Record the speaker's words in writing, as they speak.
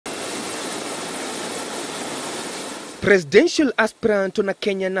Presidential aspirant on a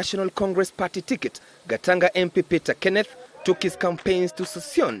Kenya National Congress Party ticket, Gatanga MP Peter Kenneth took his campaigns to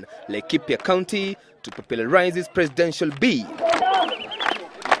Sosion, Ole Kiyiapi County to popularize his presidential bid.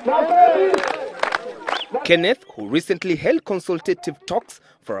 Kenneth, who recently held consultative talks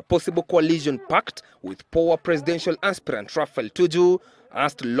for a possible coalition pact with poor presidential aspirant Raphael Tuju,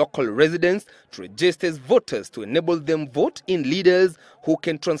 asked local residents to register as voters to enable them vote in leaders who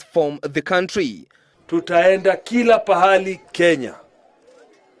can transform the country. Tutaenda kila pahali Kenya.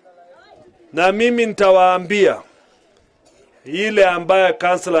 Na mimi nitawaambia ile ambaye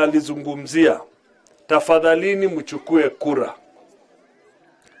kansela alizungumzia, tafadhalini mchukue kura.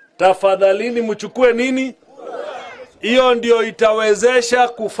 Tafadhalini mchukue nini? Hiyo ndio itawezesha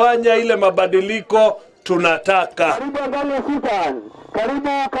kufanya ile mabadiliko tunataka.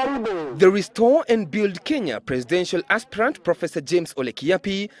 The Restore and Build Kenya presidential aspirant Professor James Ole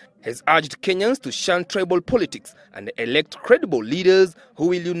Kiyiapi has urged Kenyans to shun tribal politics and elect credible leaders who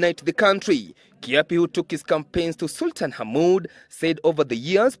will unite the country. Kiyiapi, who took his campaigns to Sultan Hamoud, said over the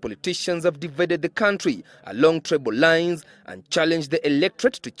years politicians have divided the country along tribal lines and challenged the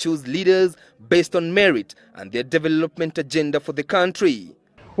electorate to choose leaders based on merit and their development agenda for the country.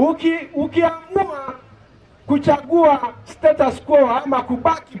 Ukiamua kuchagua status quo ama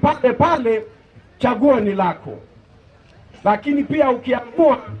kubaki pale pale, chaguo ni lako. Lakini pia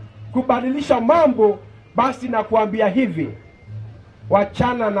ukiamua kubadilisha mambo, basi na kuambia hivi,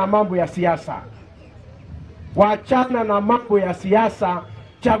 wachana na mambo ya siasa. Wachana na mambo ya siasa,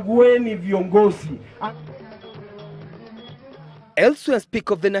 chagueni viongozi. Elsewhere,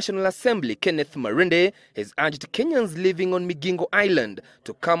 Speaker of the National Assembly, Kenneth Marende, has urged Kenyans living on Migingo Island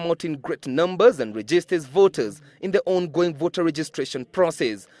to come out in great numbers and register as voters in the ongoing voter registration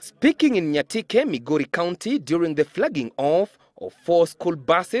process. Speaking in Nyatike, Migori County, during the flagging off of 4 school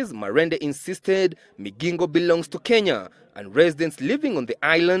buses, Marende insisted Migingo belongs to Kenya and residents living on the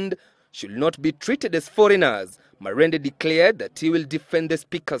island should not be treated as foreigners. Marende declared that he will defend the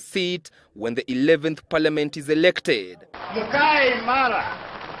Speaker's seat when the 11th Parliament is elected. Mukai Mara,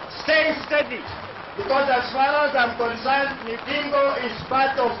 stay steady, because as far as I'm concerned, Migingo is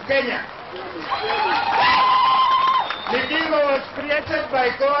part of Kenya. Migingo was created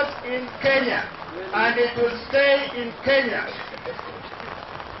by God in Kenya, and it will stay in Kenya.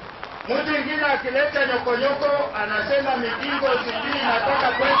 Mtu mwingine akileta nyokonyoko anasema Migingo sijui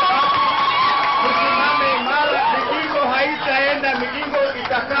inatoka kwenda wapi. Msimame imara, Migingo haitaenda, Migingo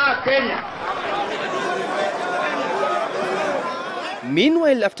itakaa Kenya.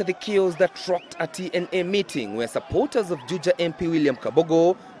 Meanwhile, after the chaos that rocked a TNA meeting where supporters of Juja MP William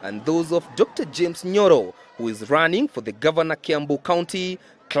Kabogo and those of Dr. James Nyoro, who is running for the Governor Kiambu County,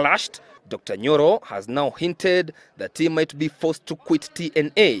 clashed, Dr. Nyoro has now hinted that he might be forced to quit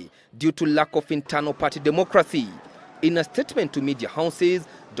TNA due to lack of internal party democracy. In a statement to media houses,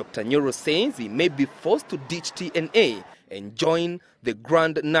 Dr. Nyoro says he may be forced to ditch TNA and join the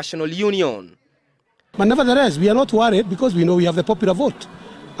Grand National Union. But nevertheless, we are not worried because we know we have the popular vote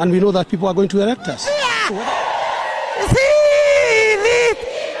and we know that people are going to elect us.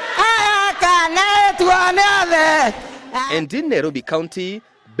 And in Nairobi County,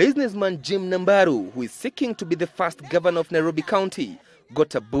 businessman Jim Nambaru, who is seeking to be the first governor of Nairobi County,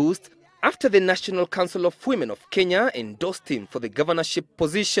 got a boost after the National Council of Women of Kenya endorsed him for the governorship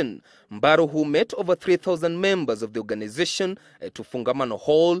position. Mbaru, who met over 3,000 members of the organization at Fungamano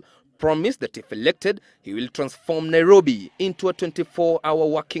Hall, promised that if elected, he will transform Nairobi into a 24-hour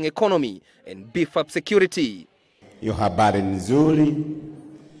working economy and beef up security. Hiyo habari nzuri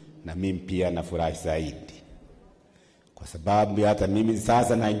na mimi pia nafurahi zaidi. Kwa sababu hata mimi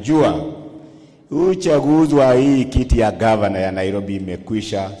sasa najua uchaguzi wa hii kiti ya governor ya Nairobi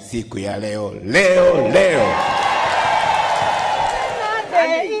imekwisha siku ya leo.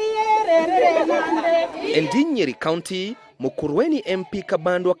 And in Nyeri County, Mukurweni MP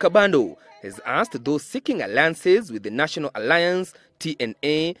Kabando has asked those seeking alliances with the National Alliance,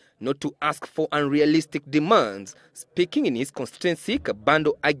 TNA, not to ask for unrealistic demands. Speaking in his constituency,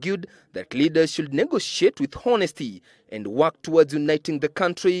 Kabando argued that leaders should negotiate with honesty and work towards uniting the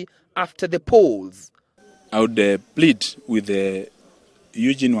country after the polls. I would plead with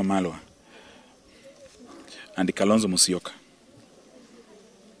Eugene Wamalwa and Kalonzo Musyoka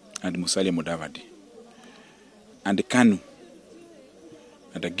and Musalia Mudavadi and Kanu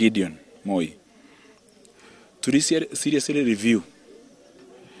and Gideon Moi to seriously review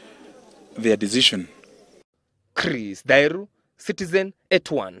their decision. Chris Dairu, Citizen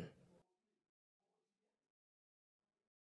 81.